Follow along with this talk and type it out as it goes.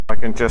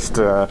can just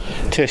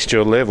test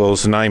your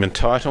levels, name and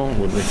title.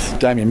 Would we?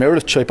 Damien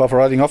Meredith, Chief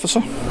Operating Officer.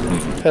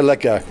 How'd that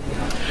go?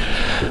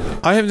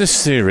 I have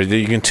this theory that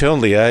you can tell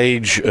the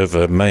age of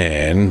a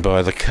man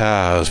by the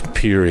car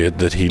period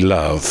that he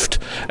loved,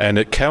 and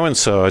it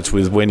coincides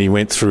with when he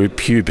went through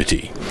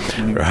puberty,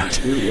 right?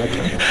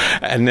 Okay.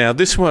 And now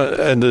this one,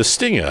 and the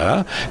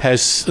Stinger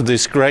has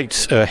this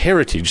great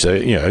heritage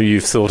that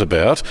you've thought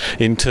about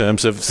in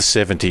terms of the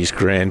 70s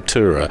Grand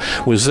Tourer.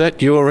 Was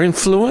that your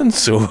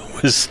influence, or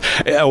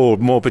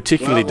more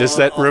particularly, does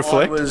that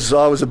reflect?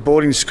 I was at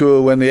boarding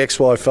school when the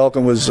XY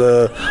Falcon was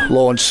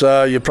launched,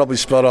 so you're probably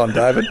spot on,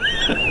 David.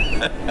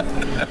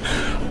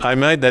 I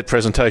made that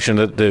presentation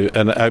at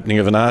an opening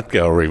of an art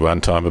gallery one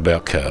time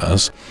about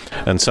cars,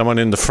 and someone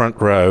in the front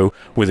row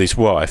with his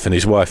wife, and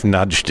his wife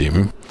nudged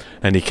him,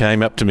 and he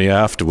came up to me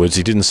afterwards.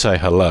 He didn't say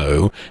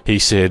hello. He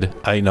said,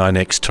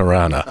 A9X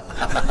Tirana.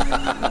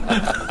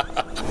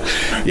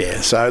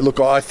 Yeah, so look,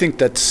 I think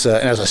that's,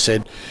 as I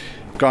said,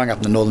 growing up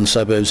in the northern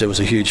suburbs, there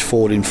was a huge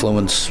Ford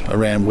influence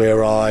around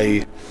where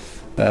I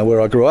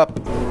grew up,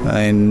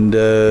 and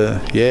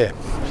yeah.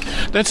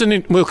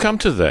 We'll come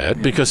to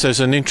that because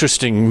there's an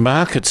interesting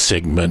market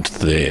segment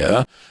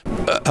there.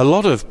 A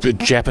lot of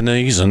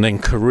Japanese and then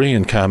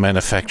Korean car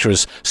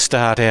manufacturers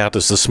start out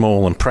as the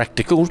small and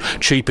practical,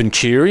 cheap and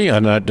cheery. I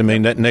don't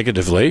mean that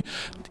negatively.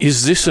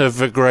 Is this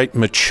a great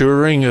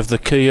maturing of the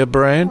Kia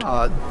brand?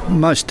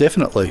 Most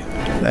definitely.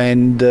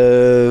 And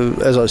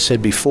as I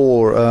said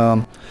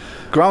before,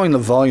 growing the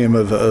volume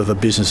of a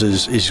business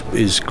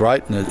is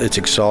great and it's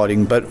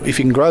exciting, but if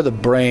you can grow the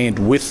brand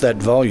with that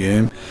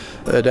volume,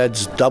 it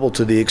adds double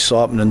to the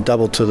excitement and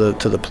double to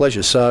the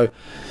pleasure. So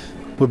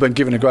we've been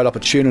given a great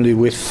opportunity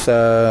with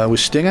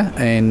Stinger,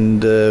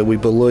 and we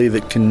believe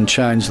it can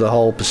change the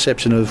whole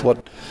perception of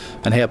what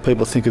and how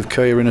people think of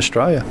Kia in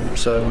Australia.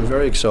 So we're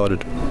very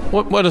excited.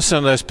 What are some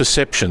of those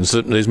perceptions?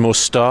 That there's more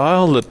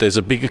style, that there's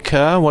a bigger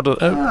car?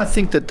 I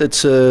think that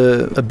it's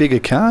a bigger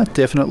car,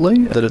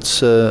 definitely. That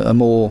it's a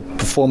more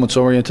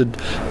performance-oriented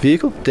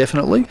vehicle,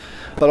 definitely.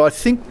 But I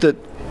think that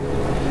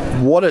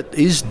what it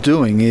is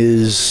doing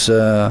is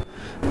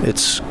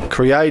it's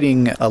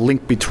creating a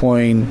link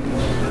between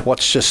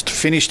what's just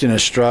finished in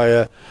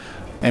Australia,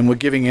 and we're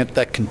giving it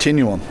that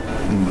continuum.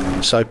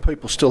 So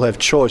people still have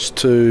choice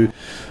to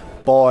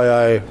buy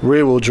a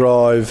rear-wheel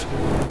drive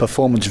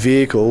performance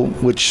vehicle,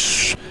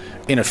 which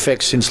in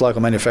effect, since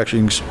local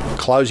manufacturing's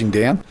closing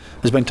down,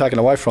 has been taken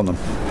away from them.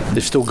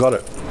 They've still got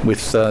it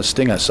with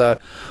Stinger. So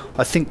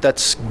I think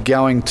that's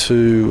going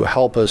to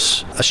help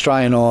us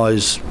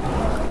Australianise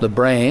the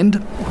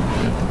brand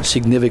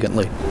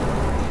significantly.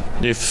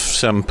 If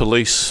some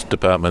police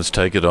departments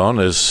take it on,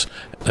 as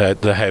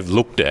they have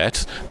looked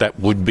at, that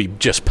would be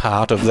just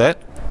part of that?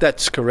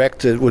 That's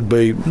correct. It would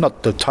be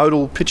not the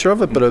total picture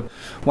of it, but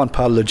one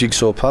part of the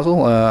jigsaw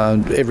puzzle.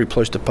 Every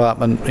police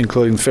department,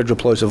 including federal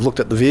police, have looked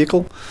at the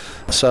vehicle.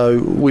 So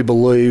we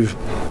believe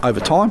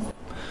over time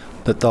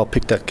that they'll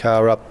pick that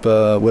car up,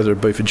 whether it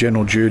be for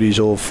general duties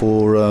or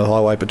for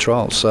highway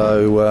patrol.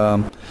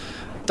 So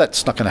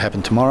that's not going to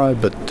happen tomorrow,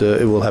 but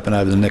it will happen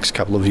over the next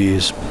couple of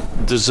years.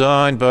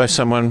 Designed by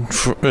someone,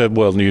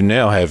 you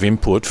now have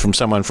input from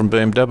someone from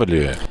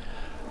BMW.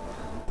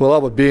 Well,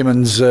 Albert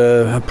Bierman's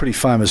a pretty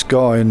famous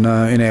guy in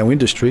our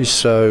industry,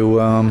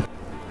 so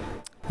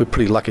we're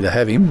pretty lucky to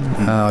have him.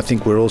 I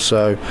think we're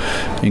also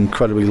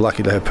incredibly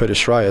lucky to have Peter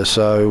Schreier.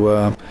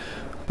 So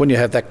when you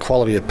have that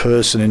quality of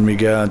person in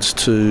regards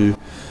to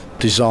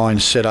design,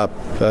 setup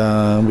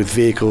with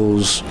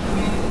vehicles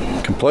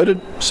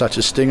completed, such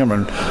as Stinger,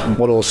 and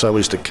what also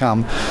is to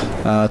come,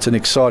 it's an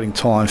exciting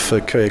time for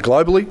Kia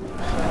globally,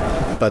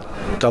 but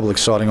double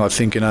exciting, I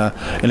think, in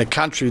a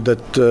country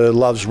that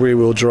loves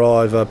rear-wheel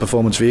drive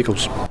performance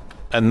vehicles.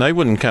 And they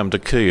wouldn't come to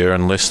Kia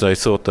unless they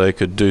thought they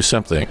could do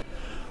something.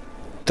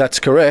 That's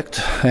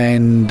correct,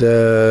 and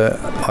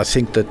I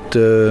think that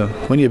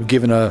when you're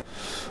given a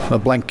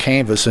blank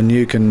canvas and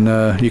you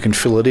can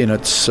fill it in,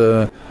 it's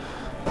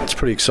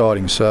pretty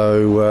exciting.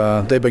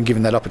 So they've been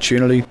given that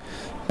opportunity,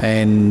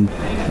 and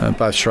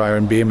both Schreier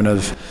and Bierman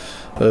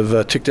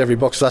have ticked every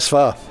box thus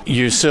far.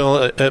 We're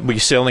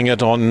selling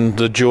it on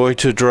the joy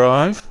to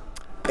drive?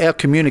 Our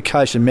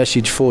communication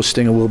message for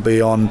Stinger will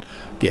be on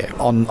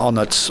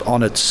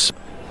its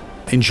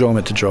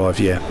enjoyment to drive,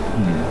 yeah.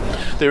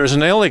 There is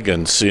an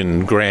elegance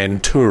in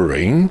grand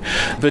touring,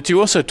 but you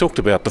also talked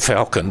about the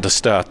Falcon to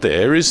start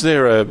there. Is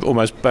there a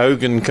almost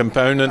bogan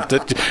component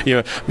that,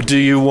 do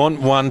you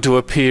want one to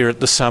appear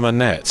at the Summer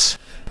Nats?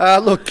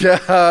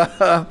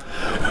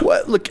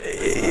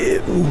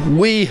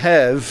 We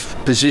have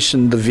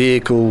positioned the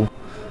vehicle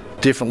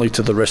differently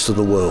to the rest of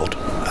the world.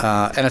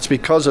 And it's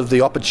because of the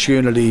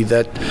opportunity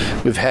that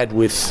we've had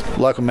with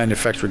local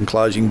manufacturing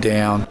closing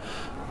down.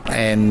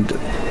 And,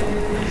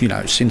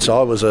 since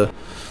I was a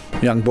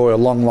young boy a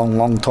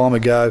long time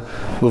ago,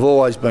 we've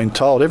always been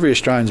told, every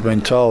Australian's been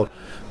told,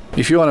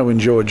 if you want to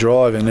enjoy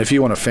driving, if you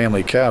want a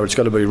family car, it's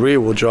got to be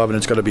rear-wheel drive and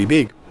it's got to be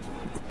big.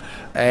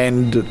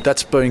 And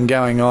that's been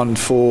going on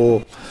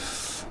for,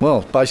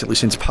 basically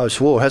since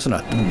post-war, hasn't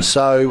it?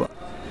 So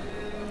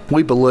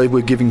we believe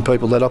we're giving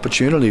people that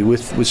opportunity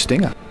with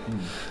Stinger.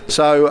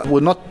 So we're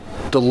not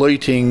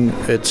deleting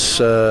its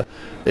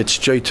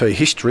GT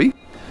history,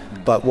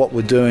 but what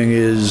we're doing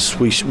is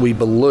we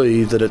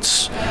believe that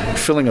it's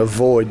filling a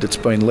void that's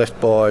been left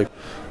by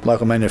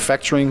local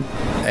manufacturing,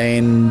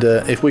 and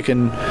if we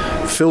can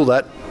fill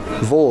that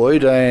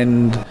void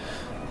and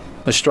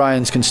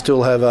Australians can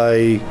still have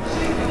a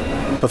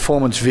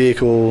performance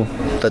vehicle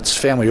that's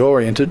family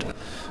oriented,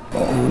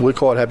 we're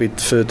quite happy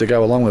to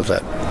go along with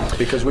that,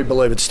 because we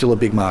believe it's still a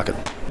big market.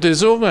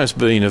 There's almost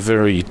been a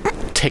very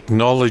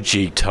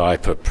technology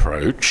type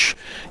approach,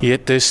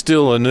 yet there's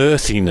still an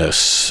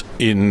earthiness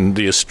in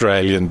the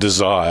Australian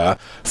desire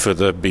for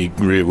the big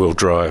rear-wheel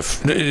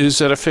drive. Is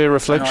that a fair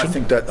reflection?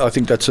 I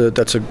think that's a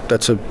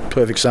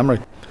perfect summary.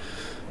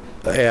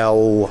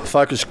 Our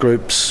focus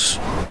groups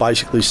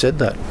basically said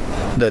that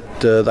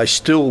they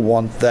still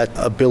want that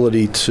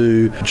ability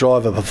to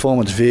drive a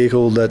performance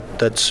vehicle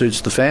that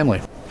suits the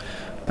family,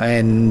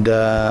 and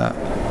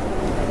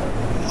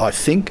I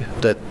think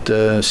that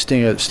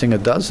Stinger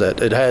does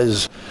that. It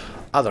has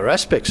other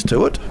aspects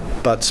to it,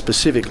 but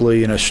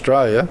specifically in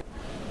Australia,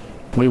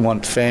 we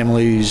want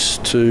families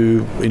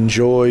to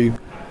enjoy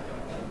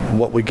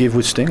what we give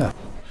with Stinger.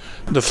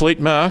 The fleet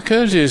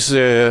market, is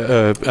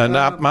there an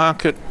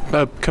upmarket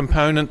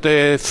component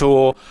there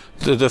for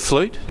the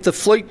fleet? The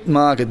fleet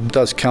market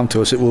does come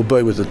to us. It will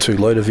be with a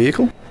 2-litre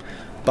vehicle,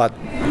 but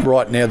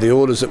right now the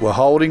orders that we're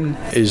holding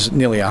is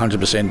nearly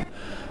 100%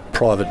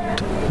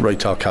 private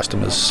retail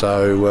customers,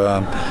 so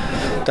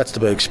that's to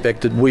be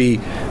expected. We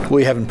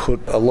haven't put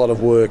a lot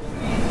of work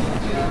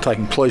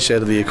taking police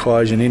out of the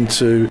equation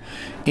into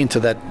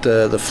that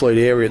the fleet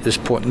area at this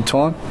point in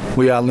time.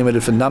 We are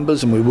limited for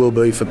numbers, and we will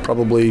be for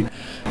probably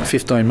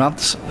 15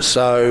 months.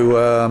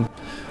 So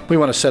we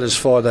want to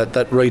satisfy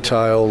that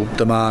retail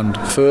demand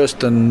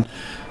first, and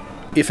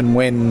if and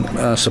when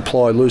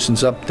supply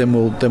loosens up, then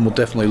we'll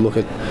definitely look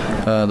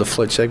at the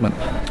fleet segment.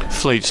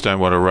 Fleets don't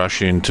want to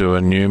rush into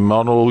a new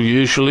model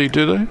usually,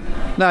 do they?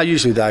 No,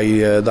 usually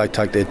they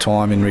take their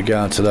time in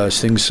regard to those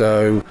things.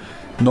 So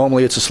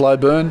normally it's a slow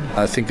burn.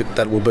 I think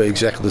that will be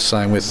exactly the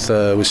same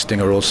with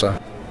Stinger also.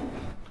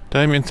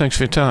 Damien, thanks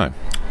for your time.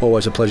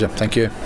 Always a pleasure. Thank you.